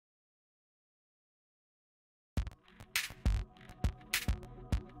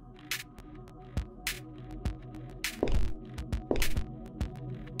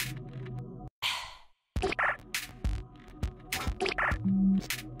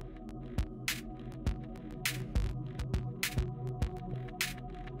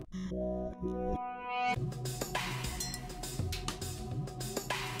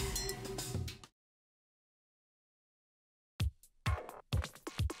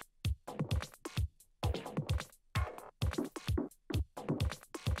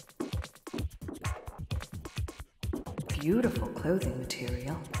Beautiful clothing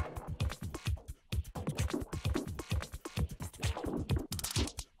material.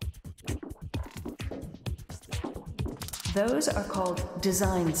 Those are called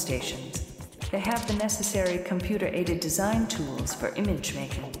design stations. They have the necessary computer-aided design tools for image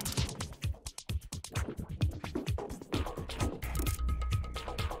making.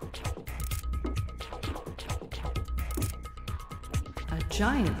 A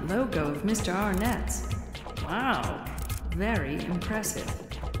giant logo of Mr. Arnett's. Wow, very impressive.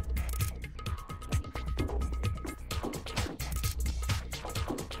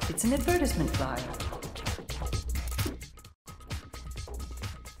 It's an advertisement flyer.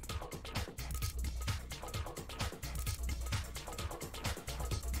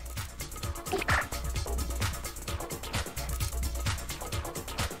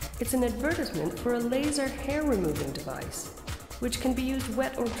 It's an advertisement for a laser hair removing device, which can be used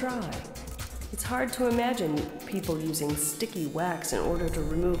wet or dry. It's hard to imagine people using sticky wax in order to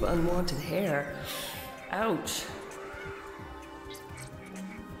remove unwanted hair. Ouch.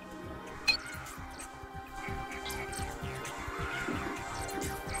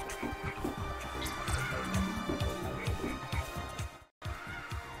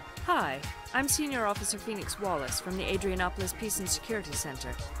 Hi, I'm Senior Officer Phoenix Wallace from the Adrianopolis Peace and Security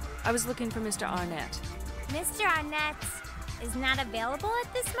Center. I was looking for Mr. Arnett. Mr. Arnett is not available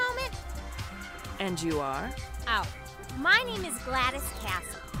at this moment? And you are? Oh, my name is Gladys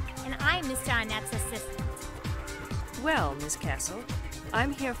Castle, and I'm Mr. Arnett's assistant. Well, Miss Castle,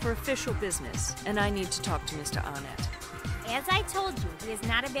 I'm here for official business, and I need to talk to Mr. Arnett. As I told you, he is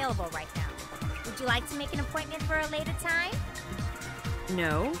not available right now. Would you like to make an appointment for a later time?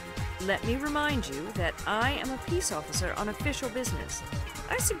 No. Let me remind you that I am a peace officer on official business.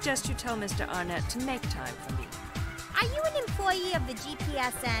 I suggest you tell Mr. Arnett to make time for me. Are you an employee of the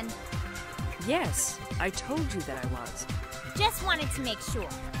GPSN? Yes, I told you that I was. Just wanted to make sure.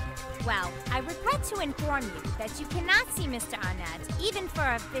 Well, I regret to inform you that you cannot see Mr. Arnett, even for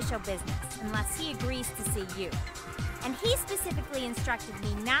official business, unless he agrees to see you. And he specifically instructed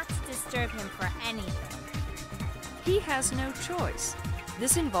me not to disturb him for anything. He has no choice.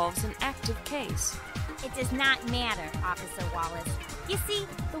 This involves an active case. It does not matter, Officer Wallace. You see,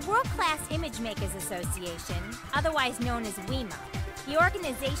 the World Class Image Makers Association, otherwise known as WEMA, the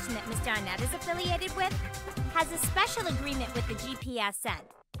organization that Mr. Arnett is affiliated with, has a special agreement with the GPSN.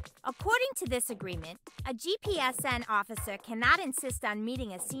 According to this agreement, a GPSN officer cannot insist on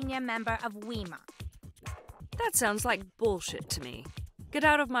meeting a senior member of WEMA. That sounds like bullshit to me. Get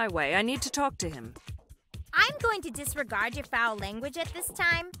out of my way. I need to talk to him. I'm going to disregard your foul language at this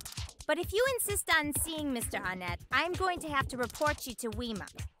time, but if you insist on seeing Mr. Arnett, I'm going to have to report you to WEMA,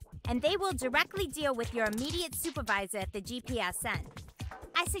 and they will directly deal with your immediate supervisor at the GPSN.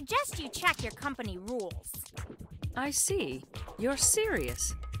 I suggest you check your company rules. I see. You're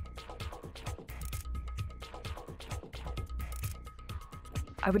serious.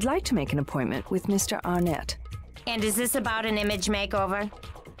 I would like to make an appointment with Mr. Arnett. And is this about an image makeover?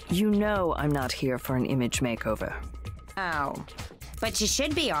 You know I'm not here for an image makeover. Oh. But you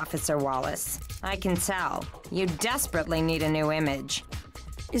should be, Officer Wallace. I can tell. You desperately need a new image.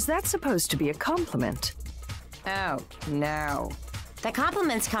 Is that supposed to be a compliment? Oh, no. The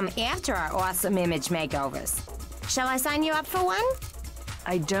compliments come after our awesome image makeovers. Shall I sign you up for one?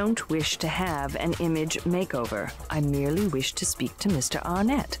 I don't wish to have an image makeover. I merely wish to speak to Mr.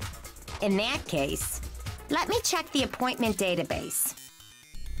 Arnett. In that case, let me check the appointment database.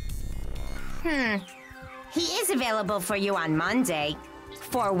 He is available for you on Monday,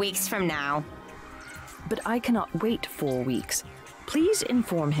 4 weeks from now. But I cannot wait 4 weeks. Please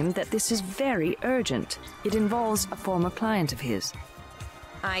inform him that this is very urgent. It involves a former client of his.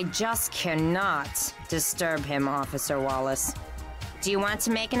 I just cannot disturb him, Officer Wallace. Do you want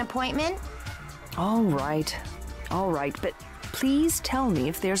to make an appointment? All right, but please tell me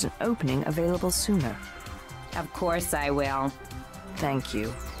if there's an opening available sooner. Of course I will. Thank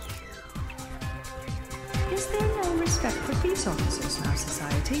you. Is there no respect for peace officers in our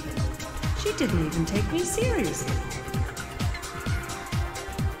society? She didn't even take me seriously.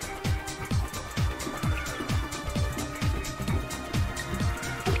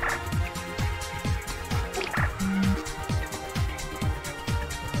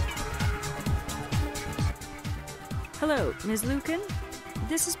 Hello, Ms. Lucan.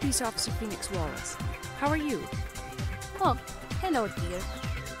 This is Peace Officer Phoenix Wallace. How are you? Oh, hello, dear.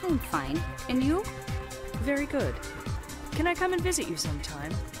 I'm fine. And you? Very good. Can I come and visit you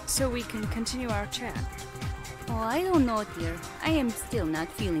sometime so we can continue our chat? Oh, I don't know, dear. I am still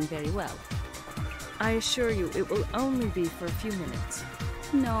not feeling very well. I assure you it will only be for a few minutes.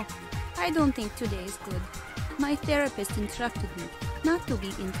 No, I don't think today is good. My therapist instructed me not to be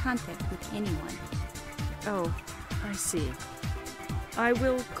in contact with anyone. Oh, I see. I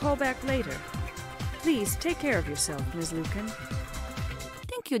will call back later. Please take care of yourself, Ms. Lucan.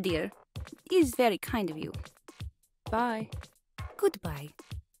 Thank you, dear. It is very kind of you. Bye. Goodbye.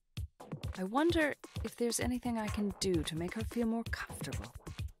 I wonder if there's anything I can do to make her feel more comfortable.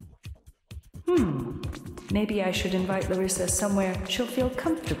 Maybe I should invite Larissa somewhere she'll feel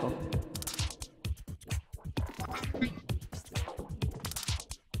comfortable.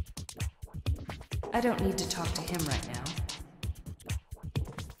 I don't need to talk to him right now.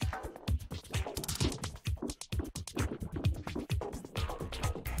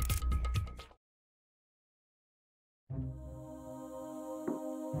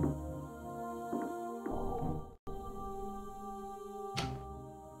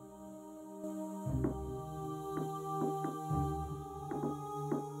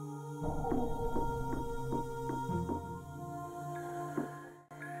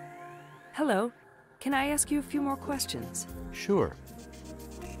 Hello. Can I ask you a few more questions? Sure.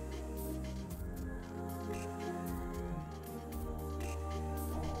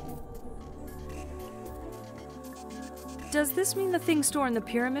 Does this mean the Thing store in the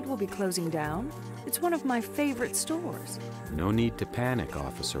Pyramid will be closing down? It's one of my favorite stores. No need to panic,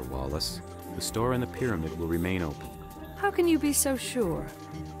 Officer Wallace. The store in the Pyramid will remain open. How can you be so sure?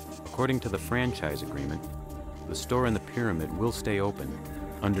 According to the franchise agreement, the store in the Pyramid will stay open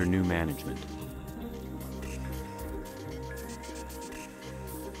under new management.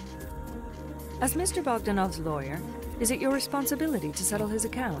 As Mr. Bogdanov's lawyer, is it your responsibility to settle his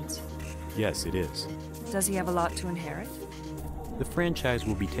accounts? Yes, it is. Does he have a lot to inherit? The franchise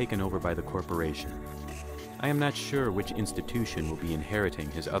will be taken over by the corporation. I am not sure which institution will be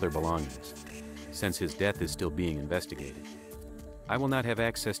inheriting his other belongings, since his death is still being investigated. I will not have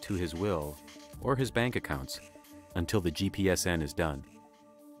access to his will or his bank accounts until the GPSN is done.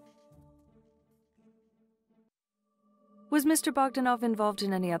 Was Mr. Bogdanov involved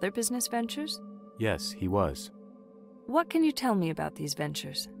in any other business ventures? Yes, he was. What can you tell me about these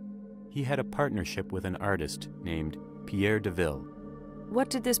ventures? He had a partnership with an artist named Pierre DeVille. What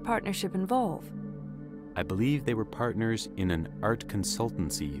did this partnership involve? I believe they were partners in an art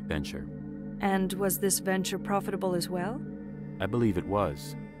consultancy venture. And was this venture profitable as well? I believe it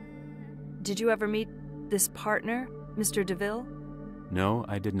was. Did you ever meet this partner, Mr. DeVille? No,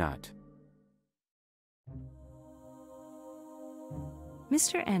 I did not.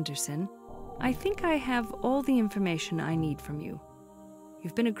 Mr. Anderson, I think I have all the information I need from you.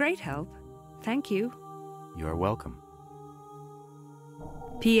 You've been a great help. Thank you. You are welcome.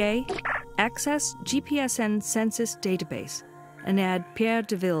 PA, access GPSN census database and add Pierre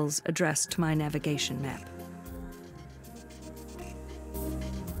DeVille's address to my navigation map.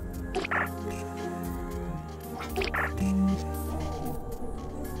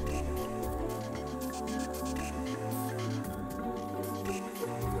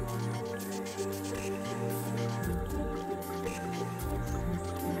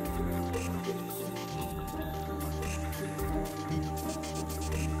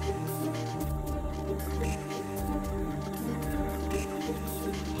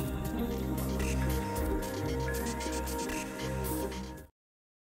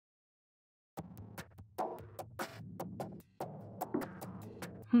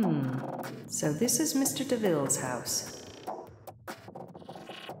 So this is Mr. DeVille's house.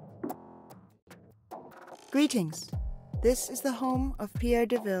 Greetings. This is the home of Pierre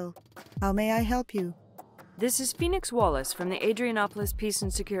DeVille. How may I help you? This is Phoenix Wallace from the Adrianopolis Peace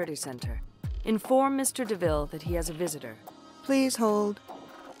and Security Center. Inform Mr. DeVille that he has a visitor. Please hold.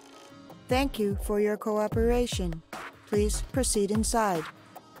 Thank you for your cooperation. Please proceed inside.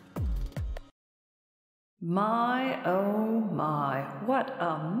 My, oh my, what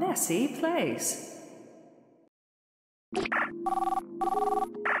a messy place.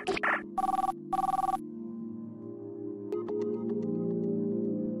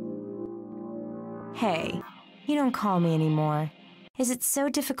 Hey, you don't call me anymore. Is it so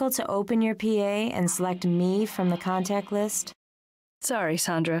difficult to open your PA and select me from the contact list? Sorry,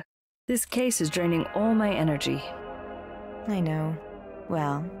 Sandra. This case is draining all my energy. I know.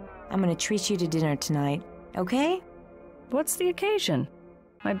 Well, I'm gonna treat you to dinner tonight, okay? What's the occasion?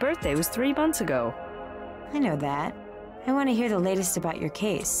 My birthday was 3 months ago. I know that. I want to hear the latest about your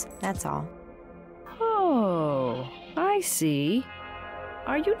case, that's all. Oh, I see.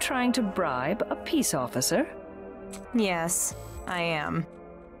 Are you trying to bribe a peace officer? Yes, I am.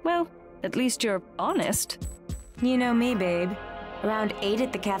 Well, at least you're honest. You know me, babe. Around 8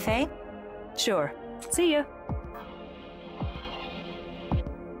 at the cafe? Sure. See ya.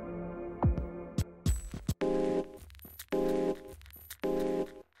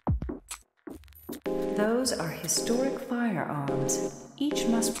 Those are historic firearms. Each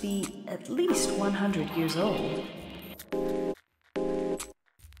must be at least 100 years old.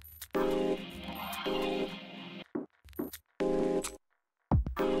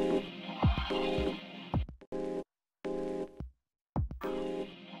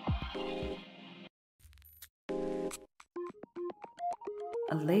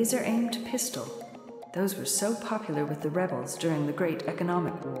 A laser-aimed pistol. Those were so popular with the rebels during the Great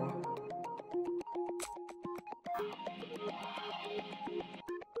Economic War.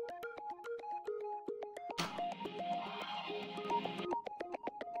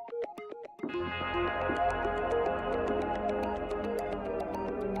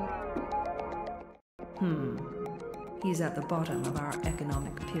 He's at the bottom of our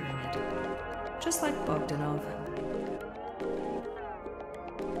economic pyramid, just like Bogdanov.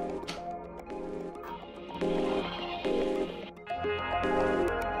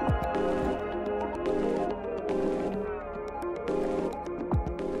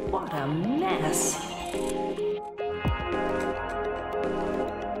 What a mess!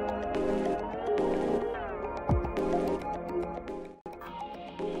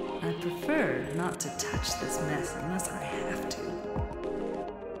 I prefer not to touch this mess unless I have to.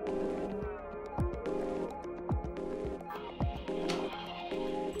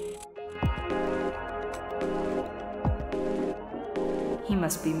 He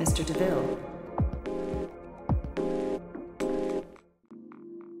must be Mr. DeVille.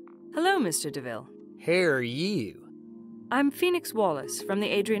 Hello, Mr. DeVille. Who are you? I'm Phoenix Wallace from the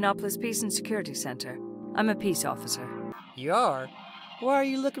Adrianopolis Peace and Security Center. I'm a peace officer. You are? Why are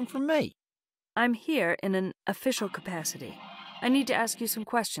you looking for me? I'm here in an official capacity. I need to ask you some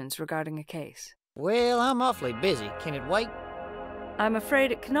questions regarding a case. Well, I'm awfully busy. Can it wait? I'm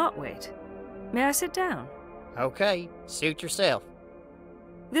afraid it cannot wait. May I sit down? Okay, suit yourself.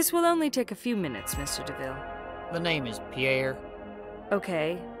 This will only take a few minutes, Mr. DeVille. The name is Pierre.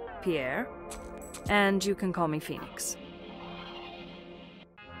 Okay, Pierre. And you can call me Phoenix.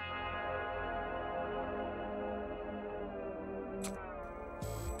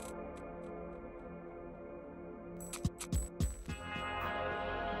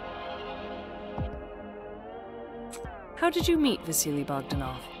 How did you meet Vasily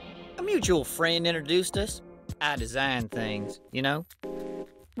Bogdanov? A mutual friend introduced us. I design things, you know?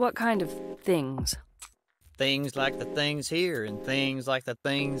 What kind of things? Things like the things here and things like the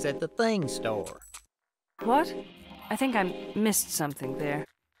things at the thing store. What? I think I missed something there.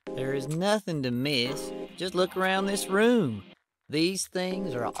 There is nothing to miss. Just look around this room. These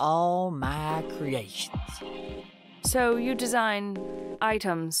things are all my creations. So you design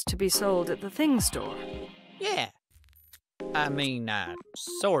items to be sold at the thing store? Yeah. I mean, I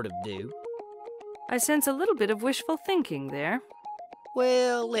sort of do. I sense a little bit of wishful thinking there.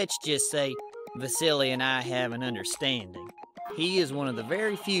 Well, let's just say Vasily and I have an understanding. He is one of the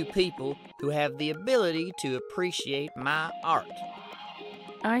very few people who have the ability to appreciate my art.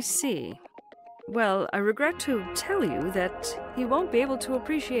 I see. Well, I regret to tell you that he won't be able to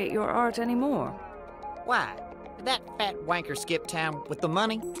appreciate your art anymore. Why? Did that fat wanker skip town with the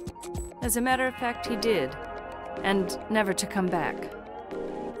money? As a matter of fact, he did. And never to come back.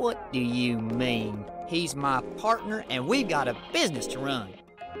 What do you mean? He's my partner and we've got a business to run.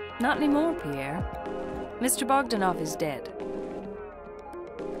 Not anymore, Pierre. Mr. Bogdanov is dead.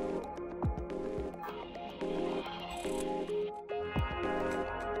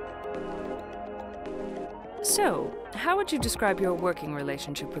 So, how would you describe your working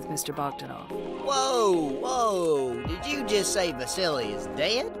relationship with Mr. Bogdanov? Whoa! Did you just say Vasily is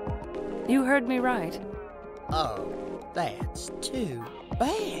dead? You heard me right. Oh, that's too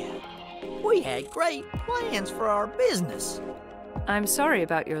bad. We had great plans for our business. I'm sorry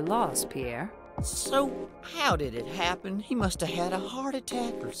about your loss, Pierre. So, how did it happen? He must have had a heart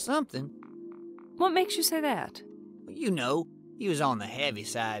attack or something. What makes you say that? You know, he was on the heavy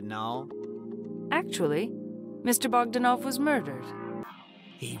side and all. Actually, Mr. Bogdanov was murdered.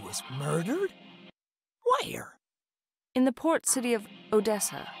 He was murdered? Where? In the port city of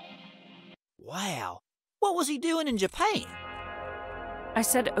Odessa. Wow. What was he doing in Japan? I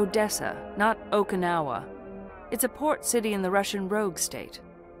said Odessa, not Okinawa. It's a port city in the Russian rogue state.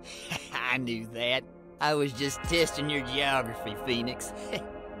 I knew that. I was just testing your geography, Phoenix.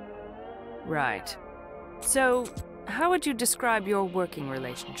 Right. So, how would you describe your working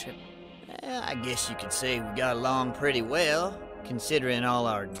relationship? I guess you could say we got along pretty well, considering all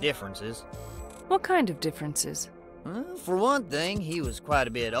our differences. What kind of differences? For one thing, he was quite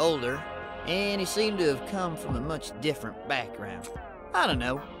a bit older, and he seemed to have come from a much different background. I don't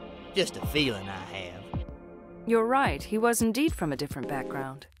know, just a feeling I have. You're right, he was indeed from a different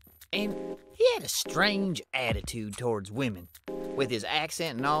background. And he had a strange attitude towards women. With his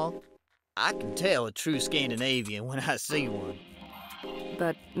accent and all, I can tell a true Scandinavian when I see one.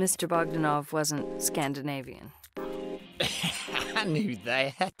 But Mr. Bogdanov wasn't Scandinavian. I knew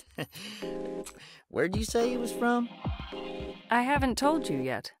that. Where'd you say he was from? I haven't told you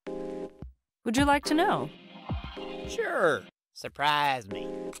yet. Would you like to know? Sure. Surprise me.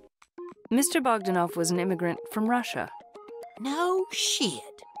 Mr. Bogdanov was an immigrant from Russia. No shit.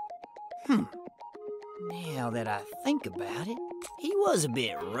 Now that I think about it, he was a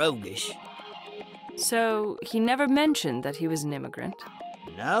bit roguish. So he never mentioned that he was an immigrant?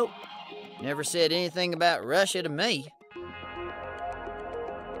 Nope. Never said anything about Russia to me.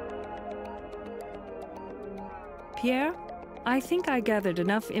 Pierre, I think I gathered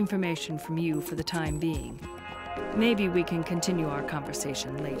enough information from you for the time being. Maybe we can continue our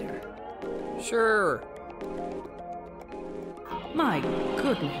conversation later. Sure. My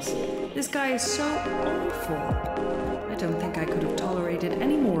goodness, this guy is so awful. I don't think I could have tolerated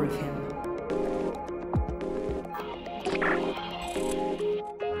any more of him.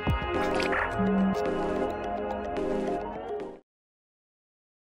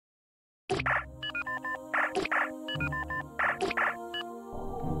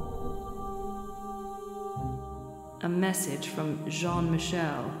 A message from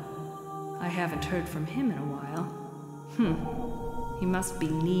Jean-Michel. I haven't heard from him in a while. He must be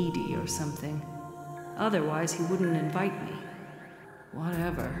needy or something. Otherwise, he wouldn't invite me.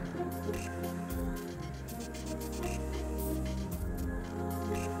 Whatever.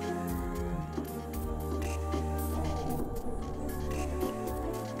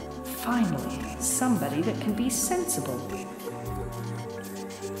 Finally, somebody that can be sensible.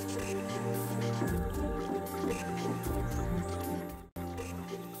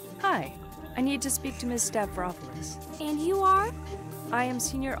 Hi, I need to speak to Ms. Stavropoulos. And you are? I am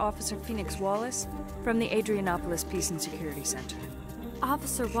Senior Officer Phoenix Wallace from the Adrianopolis Peace and Security Center.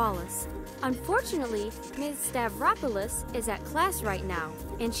 Officer Wallace. Unfortunately, Ms. Stavropoulos is at class right now,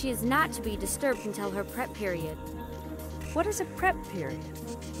 and she is not to be disturbed until her prep period. What is a prep period?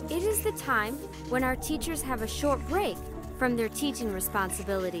 It is the time when our teachers have a short break from their teaching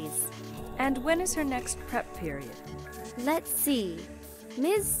responsibilities. And when is her next prep period? Let's see.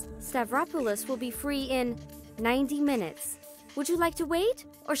 Ms. Stavropoulos will be free in 90 minutes. Would you like to wait,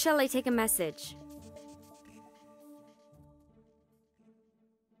 or shall I take a message?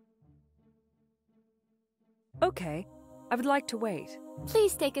 Okay, I would like to wait.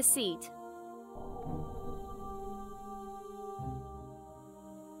 Please take a seat.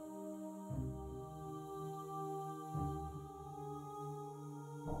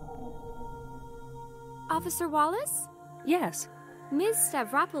 Officer Wallace? Yes. Ms.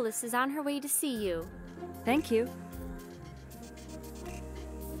 Stavropoulos is on her way to see you. Thank you.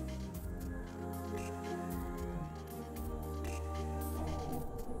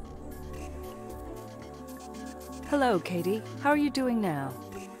 Hello, Katie. How are you doing now?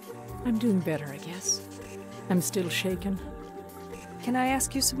 I'm doing better, I guess. I'm still shaken. Can I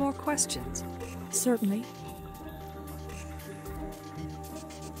ask you some more questions? Certainly.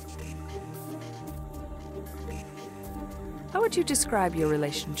 How would you describe your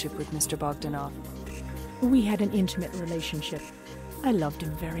relationship with Mr. Bogdanov? We had an intimate relationship. I loved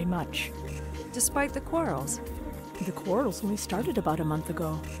him very much. Despite the quarrels? The quarrels only started about a month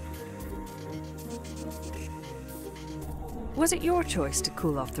ago. Was it your choice to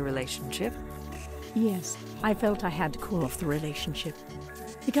cool off the relationship? Yes, I felt I had to cool off the relationship.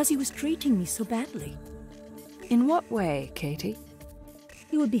 Because he was treating me so badly. In what way, Katie?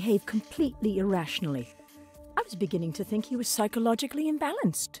 He would behave completely irrationally. I was beginning to think he was psychologically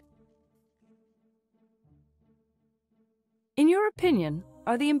imbalanced. In your opinion,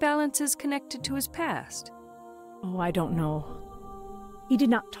 are the imbalances connected to his past? Oh, I don't know. He did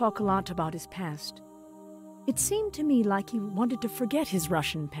not talk a lot about his past. It seemed to me like he wanted to forget his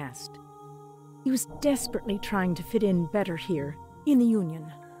Russian past. He was desperately trying to fit in better here, in the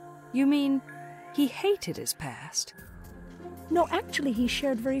Union. You mean he hated his past? No, actually, he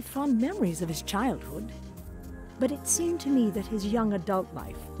shared very fond memories of his childhood. But it seemed to me that his young adult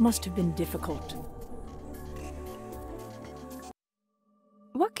life must have been difficult.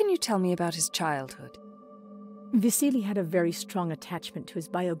 What can you tell me about his childhood? Vasily had a very strong attachment to his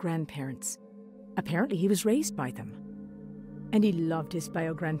bio-grandparents. Apparently, he was raised by them. And he loved his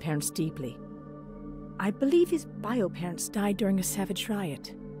bio-grandparents deeply. I believe his bio-parents died during a savage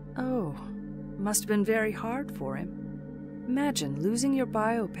riot. Oh, must have been very hard for him. Imagine losing your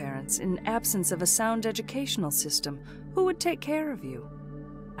bio-parents in absence of a sound educational system. Who would take care of you?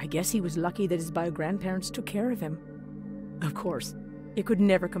 I guess he was lucky that his bio-grandparents took care of him. Of course, It could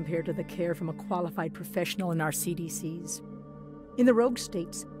never compare to the care from a qualified professional in our CDCs. In the rogue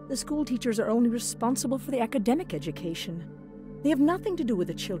states, the school teachers are only responsible for the academic education. They have nothing to do with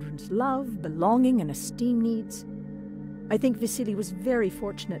the children's love, belonging, and esteem needs. I think Vasily was very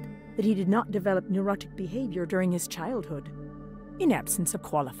fortunate that he did not develop neurotic behavior during his childhood, in absence of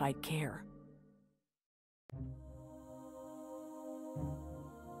qualified care.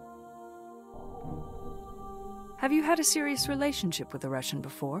 Have you had a serious relationship with a Russian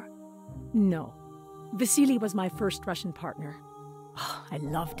before? No. Vasily was my first Russian partner. Oh, I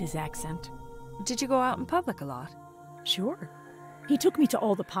loved his accent. Did you go out in public a lot? Sure. He took me to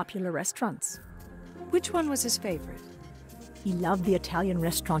all the popular restaurants. Which one was his favorite? He loved the Italian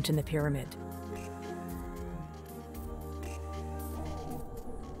restaurant in the pyramid.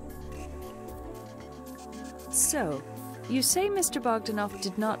 So, you say Mr. Bogdanov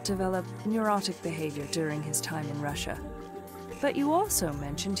did not develop neurotic behavior during his time in Russia, but you also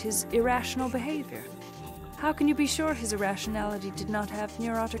mentioned his irrational behavior. How can you be sure his irrationality did not have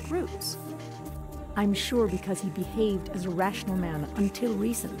neurotic roots? I'm sure because he behaved as a rational man until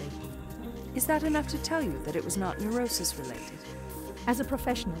recently. Is that enough to tell you that it was not neurosis-related? As a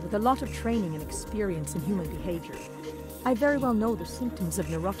professional with a lot of training and experience in human behavior, I very well know the symptoms of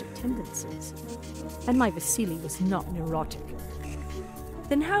neurotic tendencies. And my Vasily was not neurotic.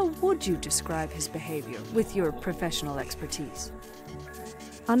 Then how would you describe his behavior with your professional expertise?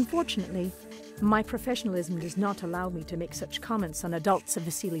 Unfortunately, my professionalism does not allow me to make such comments on adults of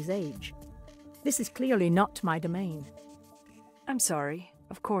Vasily's age. This is clearly not my domain. I'm sorry.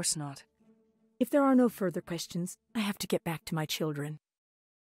 Of course not. If there are no further questions, I have to get back to my children.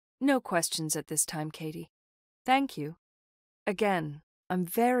 No questions at this time, Katie. Thank you. Again, I'm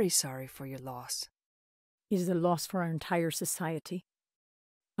very sorry for your loss. It is a loss for our entire society.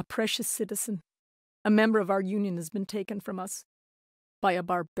 A precious citizen, a member of our union, has been taken from us by a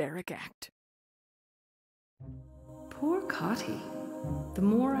barbaric act. Poor Kati. The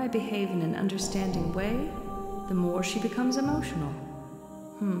more I behave in an understanding way, the more she becomes emotional.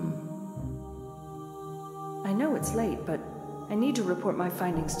 I know it's late, but I need to report my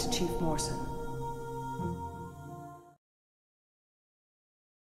findings to Chief Morrison.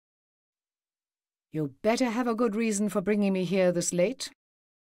 You'd better have a good reason for bringing me here this late.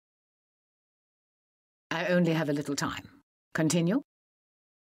 I only have a little time. Continue.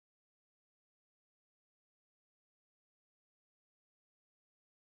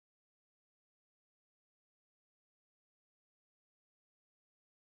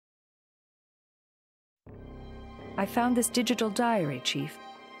 I found this digital diary, Chief.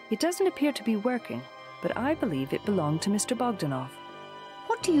 It doesn't appear to be working, but I believe it belonged to Mr. Bogdanov.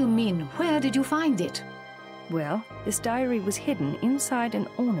 What do you mean? Where did you find it? Well, this diary was hidden inside an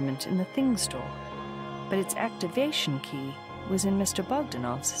ornament in the things store, but its activation key was in Mr.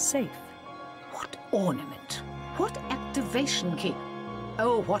 Bogdanov's safe. What ornament? What activation key?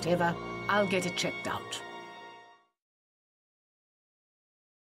 Oh, whatever. I'll get it checked out.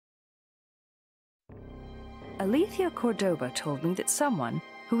 Alethea Cordoba told me that someone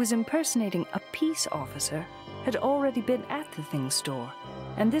who was impersonating a peace officer had already been at the things store,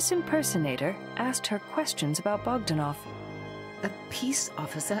 and this impersonator asked her questions about Bogdanov. A peace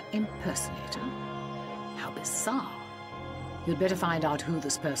officer impersonator? How bizarre. You'd better find out who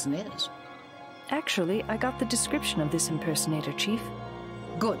this person is. Actually, I got the description of this impersonator, Chief.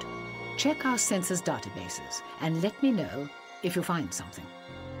 Good. Check our census databases and let me know if you find something.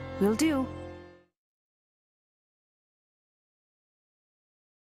 Will do.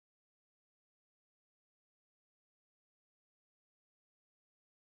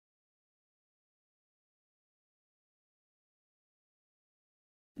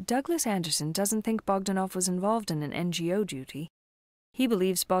 Douglas Anderson doesn't think Bogdanov was involved in an NGO duty. He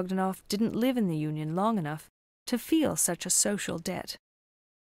believes Bogdanov didn't live in the Union long enough to feel such a social debt.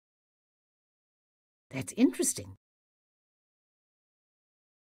 That's interesting.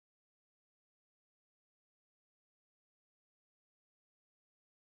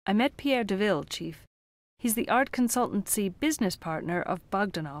 I met Pierre Deville, Chief. He's the art consultancy business partner of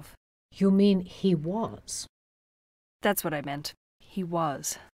Bogdanov. You mean he was? That's what I meant. He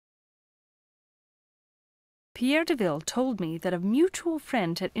was. Pierre Deville told me that a mutual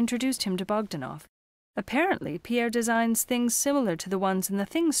friend had introduced him to Bogdanov. Apparently, Pierre designs things similar to the ones in the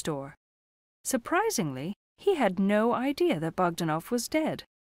things store. Surprisingly, he had no idea that Bogdanov was dead.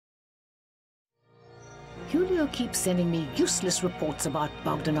 Julio keeps sending me useless reports about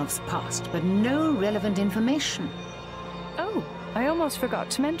Bogdanov's past, but no relevant information. Oh, I almost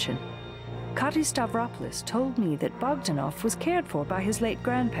forgot to mention. Kati Stavropoulos told me that Bogdanov was cared for by his late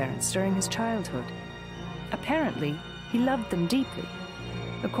grandparents during his childhood. Apparently, he loved them deeply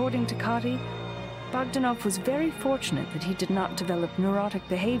According to Kati, Bogdanov was very fortunate that he did not develop neurotic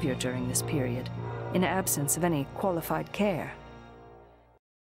behavior during this period, in absence of any qualified care.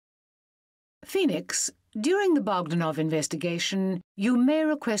 Phoenix, during the Bogdanov investigation, you may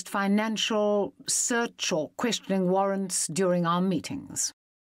request financial, search or questioning warrants during our meetings.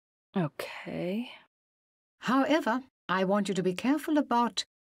 Okay. However, I want you to be careful about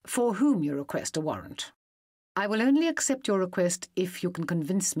for whom you request a warrant. I will only accept your request if you can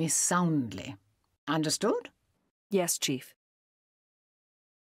convince me soundly. Understood? Yes, Chief.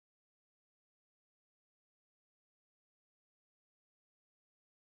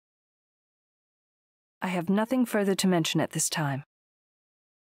 I have nothing further to mention at this time.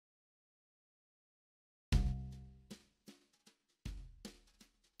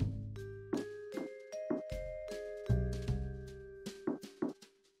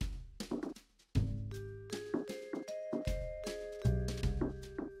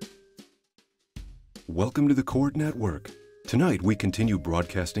 Welcome to the Court Network. Tonight we continue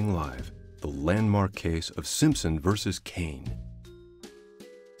broadcasting live the landmark case of Simpson versus Kane.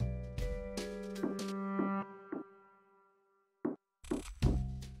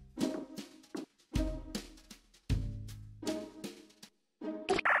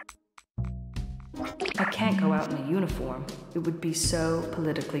 I can't go out in a uniform. It would be so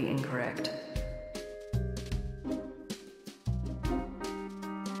politically incorrect.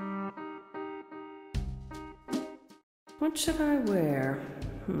 What should I wear?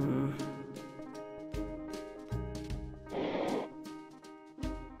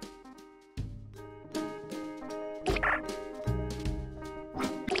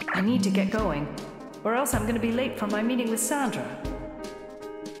 I need to get going, or else I'm going to be late for my meeting with Sandra.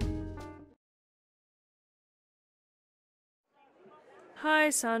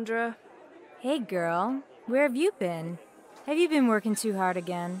 Hi, Sandra. Hey, girl. Where have you been? Have you been working too hard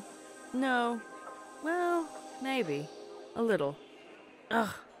again? No. Well, maybe. A little.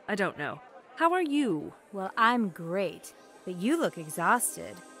 Ugh, I don't know. How are you? Well, I'm great, but you look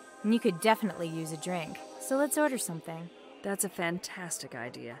exhausted. And you could definitely use a drink, so let's order something. That's a fantastic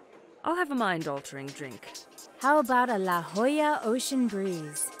idea. I'll have a mind-altering drink. How about a La Jolla Ocean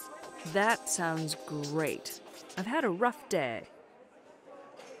Breeze? That sounds great. I've had a rough day.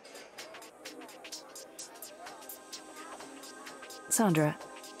 Sandra,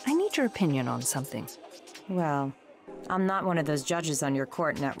 I need your opinion on something. Well, I'm not one of those judges on your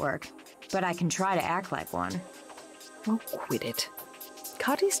court network, but I can try to act like one. Oh, quit it.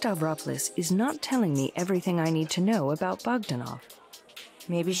 Kati Stavropoulos is not telling me everything I need to know about Bogdanov.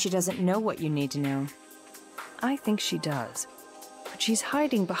 Maybe she doesn't know what you need to know. I think she does. But she's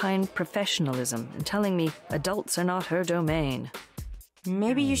hiding behind professionalism and telling me adults are not her domain.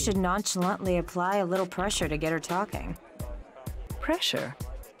 Maybe you should nonchalantly apply a little pressure to get her talking. Pressure?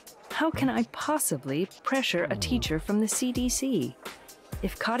 How can I possibly pressure a teacher from the CDC?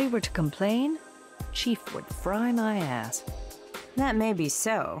 If Kati were to complain, Chief would fry my ass. That may be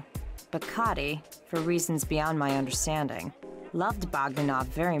so, but Kati, for reasons beyond my understanding, loved Bogdanov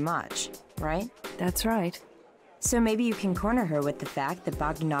very much, right? That's right. So maybe you can corner her with the fact that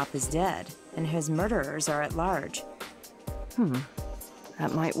Bogdanov is dead and his murderers are at large.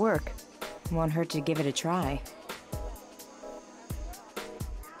 That might work. Won't hurt to give it a try.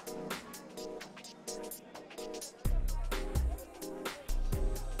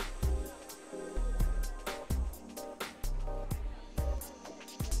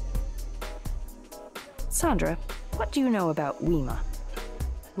 Sandra, what do you know about WIMA?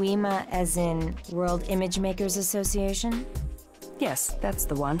 WIMA as in World Image Makers Association? Yes, that's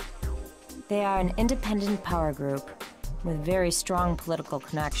the one. They are an independent power group with very strong political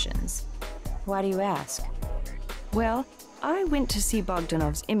connections. Why do you ask? Well, I went to see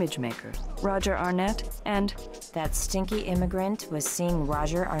Bogdanov's image maker, Roger Arnett, and... That stinky immigrant was seeing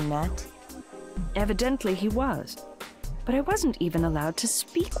Roger Arnett? Evidently he was. But I wasn't even allowed to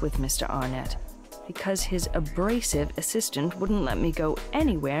speak with Mr. Arnett, because his abrasive assistant wouldn't let me go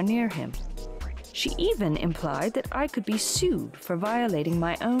anywhere near him. She even implied that I could be sued for violating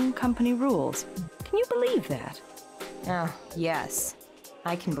my own company rules. Can you believe that? Oh, yes.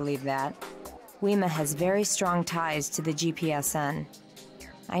 I can believe that. WIMA has very strong ties to the GPSN.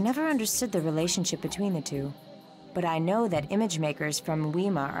 I never understood the relationship between the two, but I know that image makers from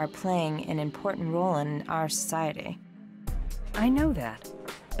WIMA are playing an important role in our society. I know that,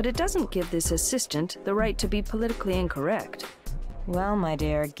 but it doesn't give this assistant the right to be politically incorrect. Well, my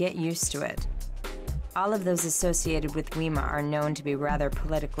dear, get used to it. All of those associated with WIMA are known to be rather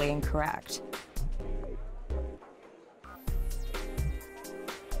politically incorrect.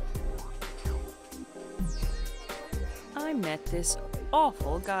 I met this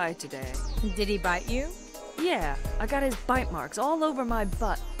awful guy today. Did he bite you? Yeah, I got his bite marks all over my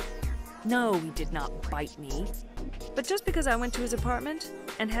butt. No, he did not bite me. But just because I went to his apartment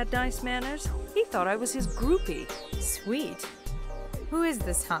and had nice manners, he thought I was his groupie. Sweet. Who is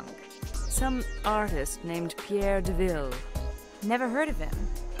this hunk? Some artist named Pierre Deville. Never heard of him.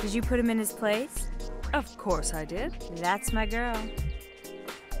 Did you put him in his place? Of course I did. That's my girl.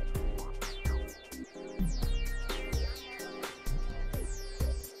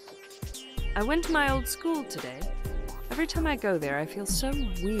 I went to my old school today. Every time I go there, I feel so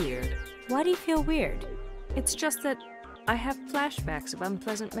weird. Why do you feel weird? It's just that I have flashbacks of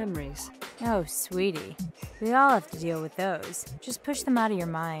unpleasant memories. Oh, sweetie. We all have to deal with those. Just push them out of your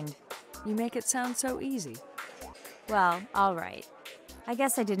mind. You make it sound so easy. Well, all right. I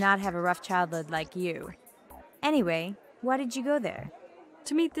guess I did not have a rough childhood like you. Anyway, why did you go there?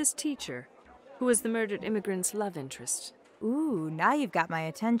 To meet this teacher, who was the murdered immigrant's love interest. Ooh, now you've got my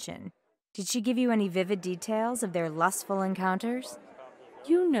attention. Did she give you any vivid details of their lustful encounters?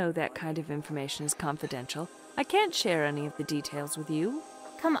 You know that kind of information is confidential. I can't share any of the details with you.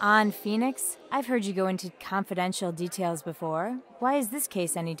 Come on, Phoenix. I've heard you go into confidential details before. Why is this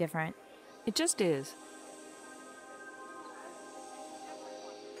case any different? It just is.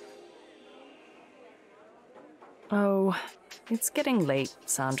 Oh, it's getting late,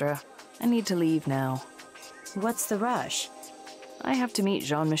 Sandra. I need to leave now. What's the rush? I have to meet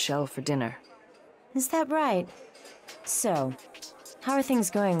Jean-Michel for dinner. Is that right? So, how are things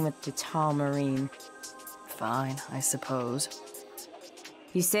going with the tall Marine? Fine, I suppose.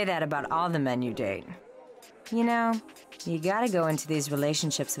 You say that about all the men you date. You know, you gotta go into these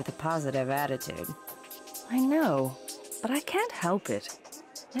relationships with a positive attitude. I know, but I can't help it.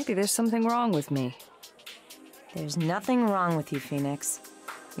 Maybe there's something wrong with me. There's nothing wrong with you, Phoenix.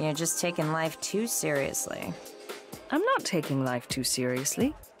 You're just taking life too seriously. I'm not taking life too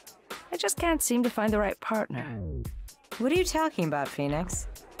seriously. I just can't seem to find the right partner. What are you talking about, Phoenix?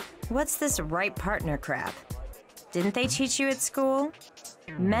 What's this right partner crap? Didn't they teach you at school?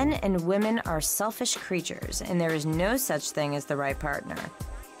 Men and women are selfish creatures, and there is no such thing as the right partner.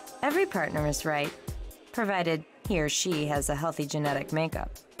 Every partner is right, provided he or she has a healthy genetic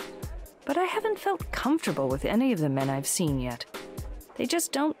makeup. But I haven't felt comfortable with any of the men I've seen yet. They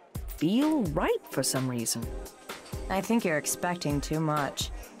just don't feel right for some reason. I think you're expecting too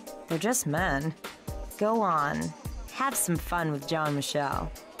much. They're just men. Go on. Have some fun with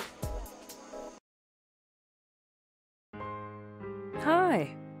Jean-Michel.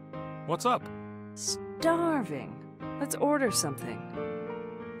 Hi. What's up? Starving. Let's order something.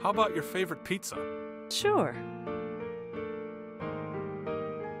 How about your favorite pizza? Sure.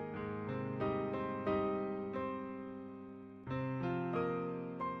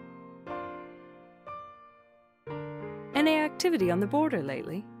 Any activity on the border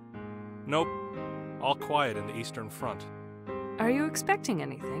lately? Nope. All quiet in the Eastern Front. Are you expecting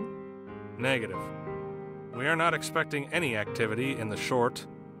anything? Negative. We are not expecting any activity in the short,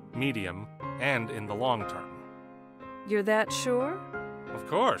 medium, and in the long term. You're that sure? Of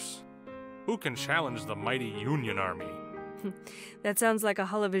course. Who can challenge the mighty Union Army? That sounds like a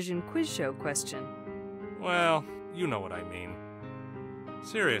Holovision quiz show question. Well, you know what I mean.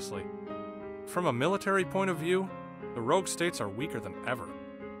 Seriously, from a military point of view, the rogue states are weaker than ever.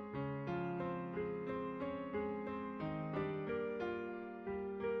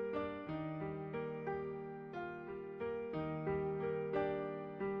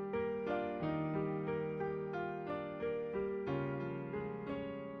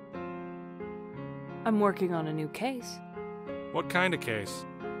 I'm working on a new case. What kind of case?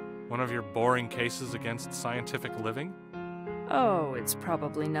 One of your boring cases against scientific living? Oh, it's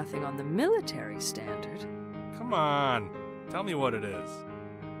probably nothing on the military standard. Come on, tell me what it is.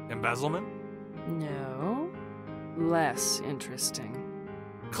 Embezzlement? No. Less interesting.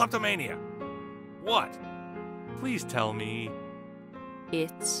 Kleptomania! What? Please tell me.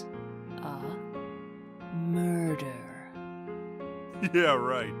 It's a murder. Yeah,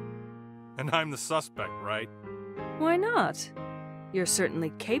 right. And I'm the suspect, right? Why not? You're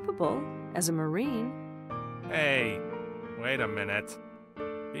certainly capable as a Marine. Hey, wait a minute.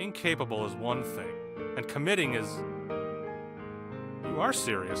 Being capable is one thing, and committing is... You are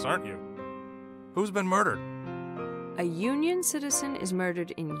serious, aren't you? Who's been murdered? A Union citizen is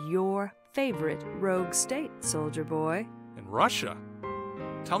murdered in your favorite rogue state, soldier boy. In Russia?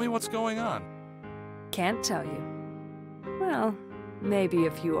 Tell me what's going on. Can't tell you. Well, maybe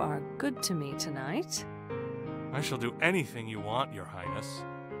if you are good to me tonight. I shall do anything you want, Your Highness.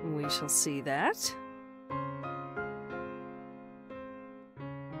 We shall see that.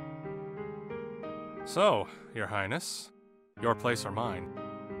 So, Your Highness, Your place or mine.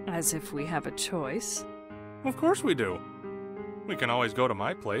 As if we have a choice. Of course we do. We can always go to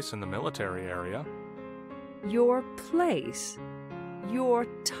my place in the military area. Your place? Your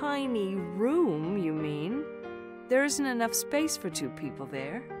tiny room, you mean? There isn't enough space for 2 people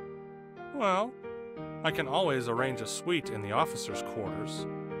there. Well, I can always arrange a suite in the officers' quarters.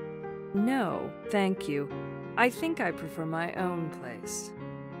 No, thank you. I think I prefer my own place.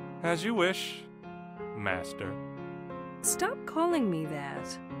 As you wish, Master. Stop calling me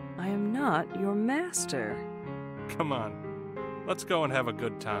that. I am not your master. Come on, let's go and have a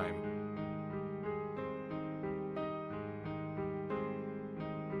good time.